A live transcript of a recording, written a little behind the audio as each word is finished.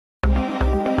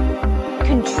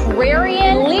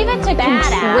contrarian, leave it to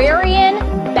contrarian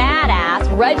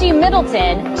badass Reggie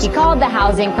Middleton. He called the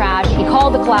housing crash, he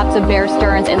called the collapse of Bear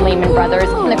Stearns and Lehman Brothers,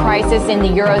 and the crisis in the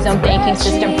Eurozone banking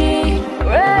system.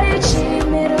 Reggie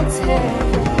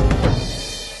Middleton.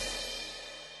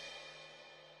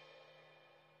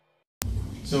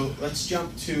 So let's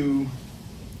jump to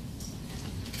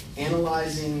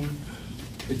analyzing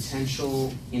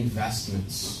potential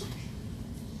investments.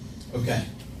 Okay,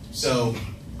 so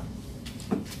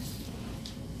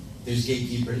there's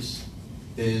gatekeepers,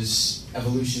 there's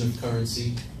evolution of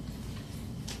currency,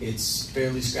 it's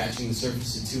barely scratching the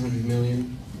surface at 200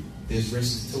 million, there's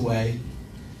risks to weigh.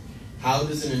 How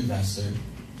does an investor,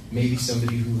 maybe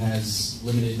somebody who has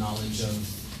limited knowledge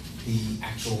of the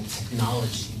actual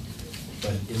technology,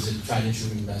 but is a tried and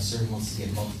true investor and wants to get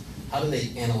involved, how do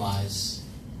they analyze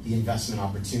the investment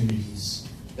opportunities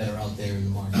that are out there in the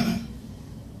market?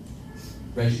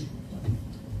 Reggie?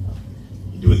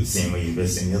 You do it the same way you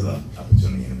invest any other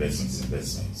opportunity. Investment's an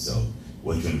investment. So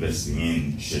what you're investing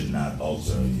in should not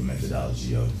alter your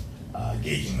methodology of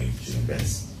gauging what you should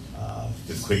invest.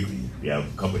 Just quickly, we have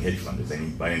a couple of hedge funders.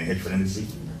 Anybody in the hedge fund industry?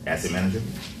 Asset manager?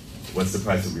 What's the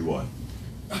price of reward?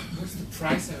 What's the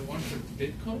price I want for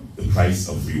Bitcoin? The price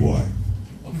of reward.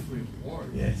 Of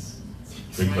reward? Yes.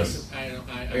 Trick question.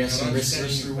 Are you asking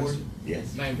risk reward?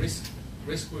 Yes. My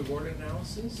risk reward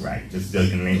analysis? Right. Just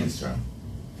in layman's term.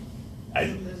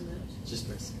 Just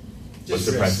risk. What's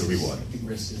the price of reward? I think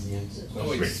risk is the answer.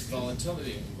 Oh, it's risk.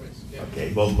 Volatility and risk. Yeah.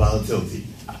 Okay, well, volatility.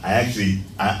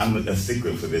 I'm a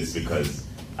stickler for this because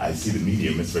I see the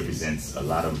media misrepresents a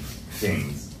lot of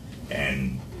things,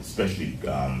 and especially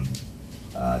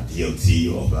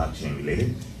DLT or blockchain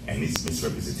related, and these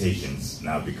misrepresentations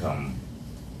now become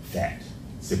fact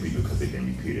simply because they've been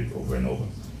repeated over and over.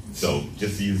 So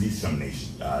just to use this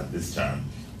term,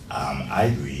 I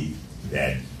believe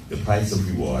that the price of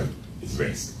reward is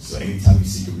risk. So anytime you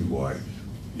seek a reward,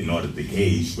 in order to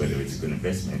gauge whether it's a good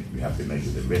investment, you have to measure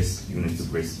the risk, units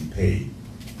of risk you pay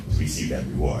to receive that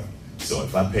reward. So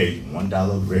if I pay $1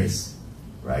 of risk,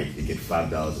 right, you get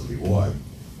 $5 of reward,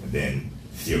 and then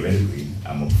theoretically,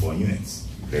 I'm up 4 units.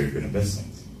 Very good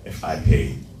investment. If I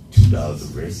pay $2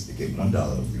 of risk to get $1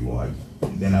 of reward,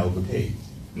 then I overpaid.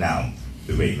 Now,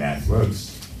 the way math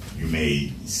works, you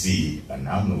may see a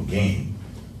nominal gain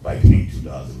by paying $2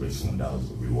 of risk, $1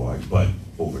 of reward, but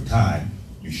over time,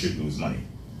 you should lose money.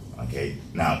 Okay?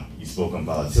 Now, you spoke on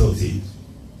volatility.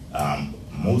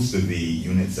 Most of the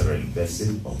units that are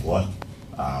invested or bought,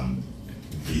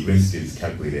 the risk is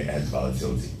calculated as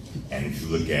volatility. And if you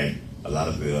look at a lot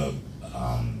of the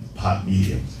pop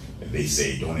media, they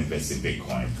say don't invest in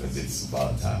Bitcoin because it's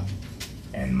volatile.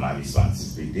 And my response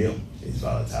is big deal, it's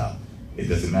volatile. It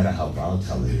doesn't matter how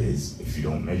volatile it is if you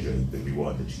don't measure the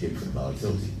reward that you get for the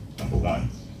volatility, number one.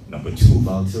 Number two,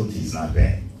 volatility is not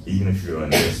bad, even if you're an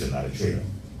investor, not a trader.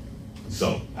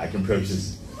 So I can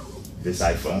purchase this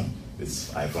iPhone.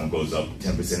 This iPhone goes up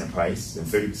 10% in price, then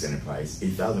 30% in price,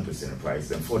 8,000% in price,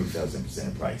 then 40,000%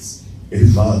 in price. It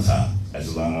is volatile as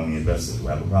a long-only investor. Do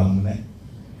I have a problem with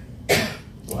that?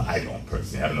 Well, I don't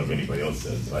personally. I don't know if anybody else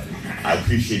does, but I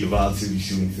appreciate the volatility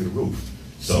shooting through the roof.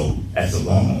 So as a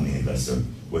long-only investor,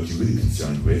 what you're really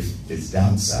concerned with is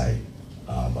downside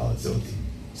volatility.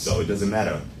 So it doesn't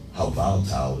matter how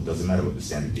volatile, it doesn't matter what the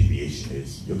standard deviation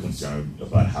is. You're concerned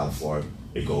about how far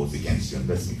it goes against your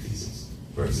investment thesis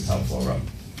versus how far up.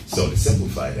 So to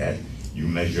simplify that, you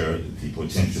measure the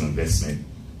potential investment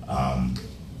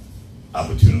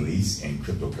opportunities in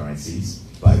cryptocurrencies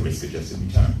by risk-adjusted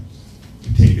return.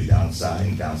 You take the downside,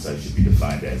 and downside should be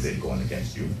defined as it going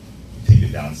against you. You take the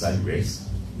downside risk,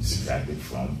 you subtract it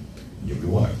from your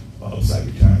reward or upside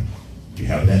return. You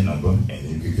have that number, and then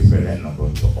you can compare that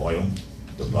number to oil,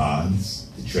 to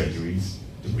bonds, to treasuries,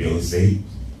 to real estate,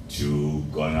 to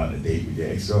going out on a date with your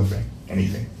ex-girlfriend,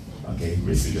 anything. Okay,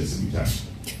 risk-adjusted return.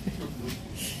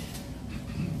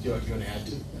 Do you want to add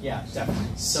to it? Yeah,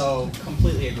 definitely. So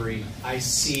completely agree. I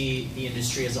see the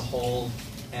industry as a whole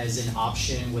as an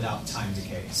option without time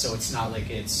decay. So it's not like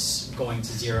it's going to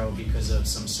zero because of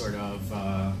some sort of,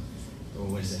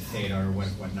 what is it, theta or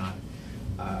whatnot.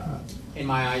 In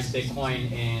my eyes,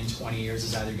 Bitcoin in 20 years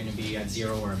is either going to be at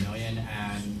 0 or $1 million,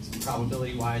 and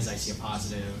probability-wise, I see a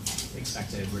positive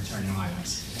expected return in my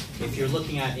eyes. If you're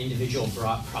looking at individual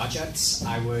projects,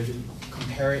 I would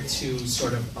compare it to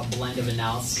sort of a blend of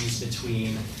analyses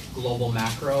between global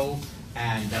macro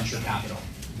and venture capital,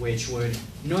 which would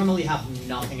normally have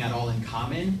nothing at all in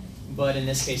common, but in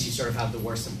this case, you sort of have the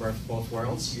worst of both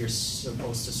worlds. You're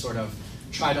supposed to sort of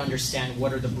try to understand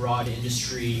what are the broad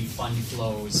industry fund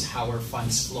flows, how are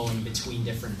funds flowing between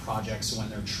different projects when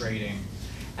they're trading,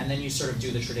 And then you sort of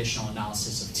do the traditional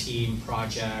analysis of team,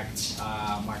 project,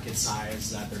 market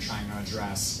size that they're trying to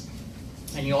address.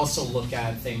 And you also look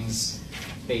at things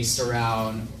based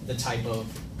around the type of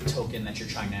token that you're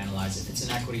trying to analyze. If it's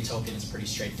an equity token, it's pretty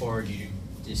straightforward. You do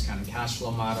discounted cash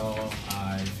flow model,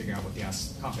 you figure out what the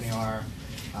assets of the company are,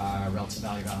 relative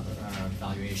value,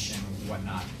 valuation,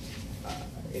 whatnot.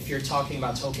 If you're talking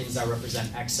about tokens that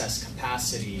represent excess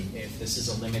capacity, if this is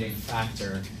a limiting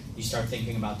factor, you start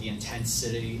thinking about the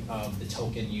intensity of the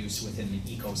token use within the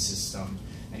ecosystem.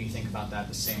 And you think about that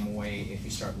the same way if you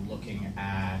start looking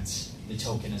at the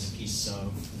token as a piece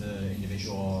of the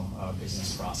individual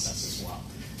business process as well.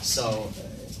 So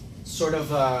sort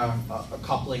of a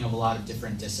coupling of a lot of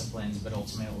different disciplines, but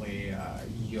ultimately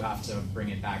you have to bring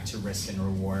it back to risk and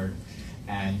reward.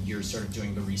 And you're sort of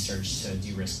doing the research to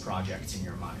de-risk projects in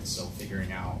your mind. So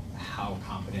figuring out how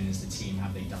competent is the team,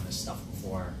 have they done this stuff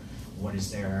before, what is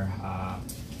their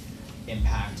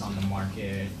impact on the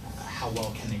market, how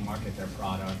well can they market their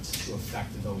product to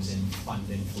affect those in fund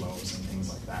inflows and things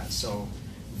like that. So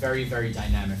very, very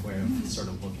dynamic way of sort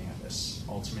of looking at this,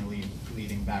 ultimately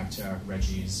leading back to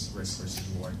Reggie's risk versus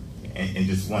reward. And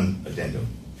just one addendum.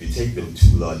 If you take the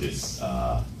two largest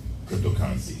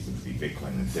cryptocurrencies, which would be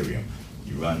Bitcoin and Ethereum,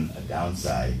 you run a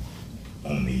downside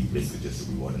only risk-adjusted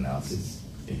reward analysis,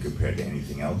 and compared to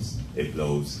anything else, it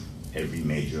blows every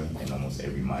major and almost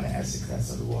every minor asset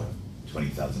class out of the water,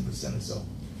 20,000% or so,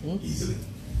 easily.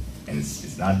 And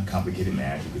it's not complicated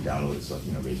math. You could download a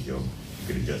Sortino ratio. You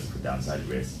could adjust for downside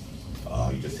risk.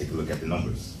 You just take a look at the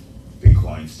numbers.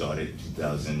 Bitcoin started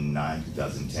 2009,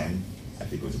 2010. I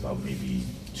think it was about maybe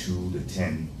 2 to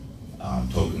 10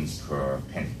 tokens per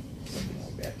penny, something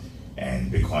like that.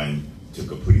 And Bitcoin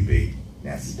took a pretty big,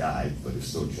 nasty dive, but it's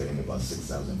still trading about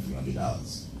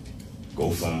 $6,300.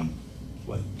 Go from,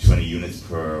 what, 20 units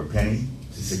per penny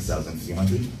to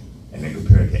 6,300, and then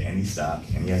compare it to any stock,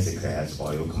 any asset class,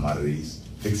 oil, commodities,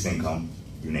 fixed income,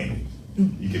 you name it.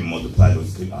 You can multiply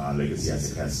those legacy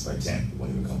asset classes by 10, it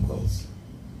won't even come close.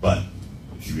 But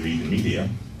if you read the media,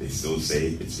 they still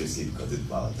say it's risky because it's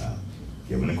volatile. If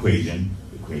you have an equation,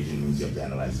 the equation means you have to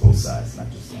analyze both sides,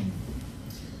 not just one.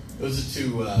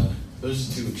 Those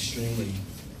are two extremely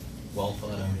well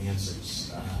thought out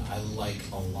answers. I like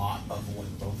a lot of what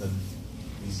both of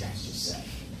these guys just said.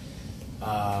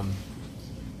 I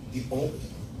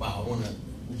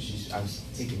was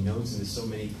taking notes, and there's so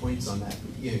many points on that.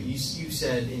 You know, you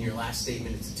said in your last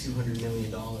statement it's a $200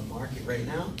 million market right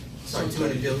now. Sorry,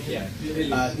 200 billion.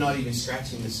 Yeah. Not even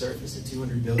scratching the surface at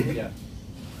 200 billion. Yeah.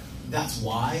 That's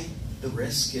why the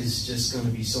risk is just going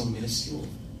to be so minuscule,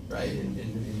 right?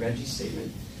 In Reggie's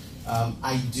statement.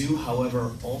 I do,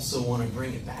 however, also want to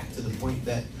bring it back to the point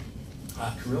that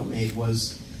Kirill made,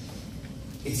 was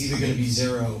it's either going to be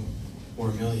 0 or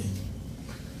a million.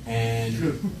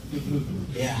 And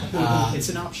yeah, it's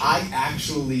an option. I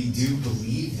actually do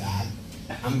believe that.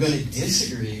 I'm going to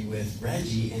disagree with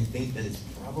Reggie and think that it's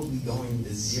probably going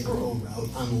the 0 route,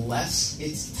 unless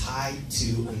it's tied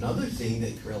to another thing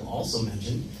that Kirill also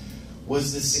mentioned,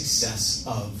 was the success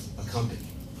of a company.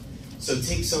 So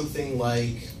take something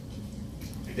like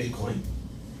Bitcoin.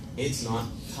 It's not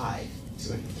tied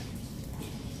to anything.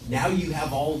 Now you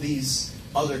have all these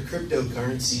other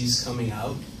cryptocurrencies coming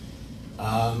out.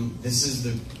 This is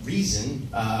the reason.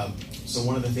 So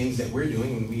one of the things that we're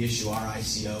doing when we issue our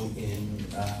ICO in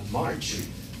March,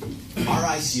 our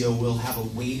ICO will have a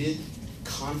weighted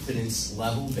confidence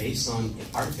level based on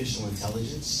artificial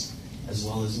intelligence as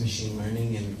well as machine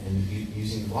learning and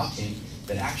using the blockchain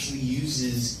that actually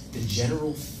uses the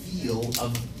general feel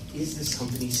of, is this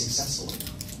company successful or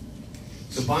not?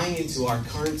 So buying into our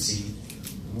currency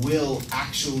will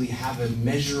actually have a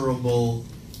measurable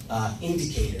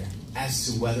indicator as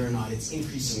to whether or not it's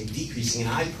increasing or decreasing.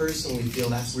 And I personally feel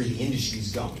that's where the industry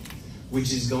is going,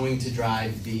 which is going to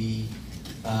drive the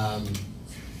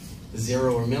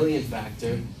 0 or million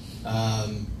factor,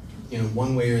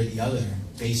 one way or the other,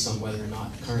 based on whether or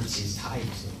not currency is tied to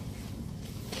it.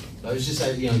 So I was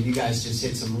just, you guys just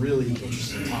hit some really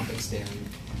interesting topics there.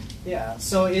 Yeah,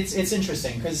 so it's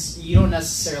interesting because you don't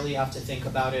necessarily have to think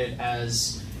about it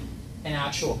as an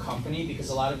actual company, because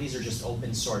a lot of these are just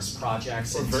open source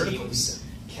projects and teams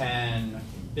can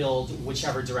build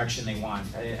whichever direction they want.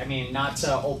 I mean, not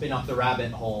to open up the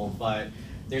rabbit hole, but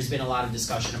there's been a lot of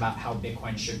discussion about how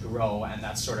Bitcoin should grow, and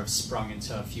that's sort of sprung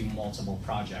into a few multiple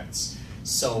projects.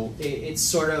 So it's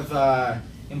sort of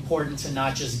important to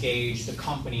not just gauge the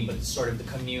company, but sort of the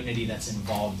community that's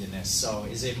involved in this. So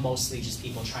is it mostly just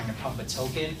people trying to pump a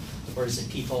token, or is it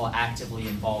people actively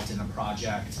involved in the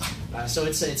project? So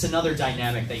it's another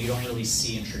dynamic that you don't really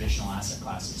see in traditional asset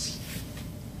classes,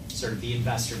 sort of the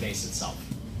investor base itself.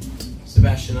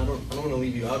 Sebastian, I don't want to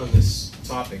leave you out on this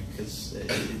topic because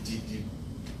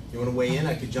you want to weigh in?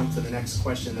 I could jump to the next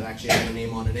question that actually had a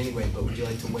name on it anyway, but would you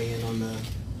like to weigh in on the...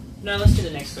 No, let's do the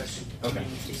next question. Okay.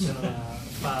 He's sort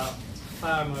of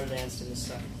far more advanced in this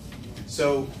stuff.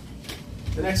 So,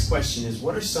 the next question is,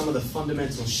 what are some of the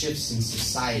fundamental shifts in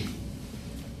society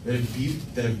that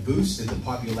have boosted the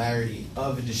popularity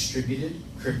of a distributed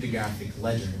cryptographic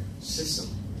ledger system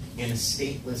and a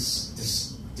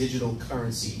stateless digital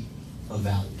currency of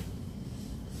value?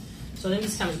 So I think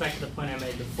this comes back to the point I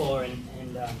made before, and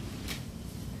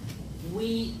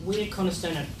we at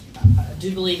Cornerstone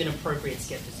do believe in appropriate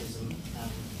skepticism,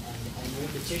 and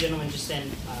the two gentlemen just then,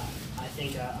 I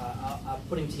think, are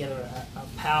putting together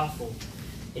a powerful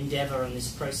endeavour in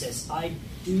this process. I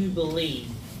do believe,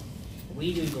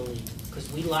 we do believe,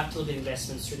 because we like to look at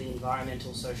investments through the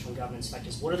environmental, social, and governance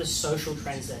factors. What are the social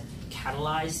trends that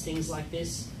catalyse things like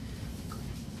this?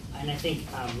 And I think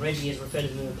Reggie has referred to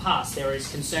them in the past. There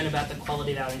is concern about the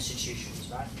quality of our institutions,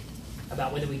 right?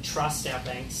 About whether we trust our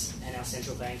banks and our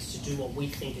central banks to do what we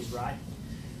think is right.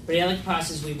 But the other part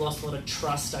is we've lost a lot of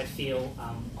trust, I feel,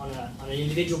 on an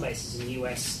individual basis in the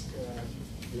US.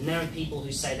 The number of people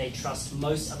who say they trust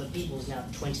most other people is now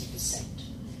 20%,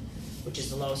 which is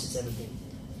the lowest it's ever been.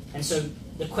 And so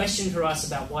the question for us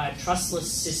about why a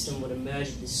trustless system would emerge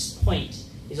at this point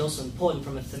is also important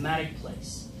from a thematic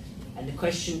place. And the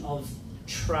question of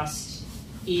trust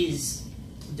is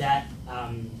that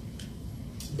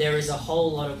there is a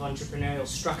whole lot of entrepreneurial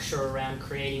structure around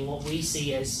creating what we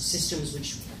see as systems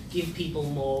which give people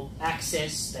more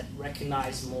access, that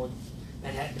recognize more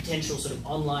and have potential sort of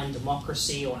online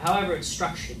democracy, or however it's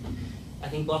structured. I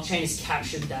think blockchain has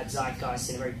captured that zeitgeist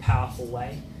in a very powerful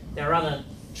way. There are other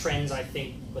trends, I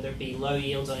think, whether it be low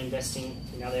yields on investing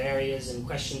in other areas and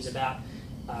questions about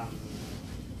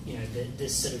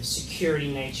this sort of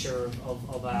security nature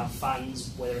of our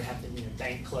funds, whether it happens,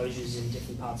 bank closures in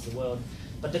different parts of the world.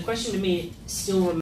 But the question to me still remains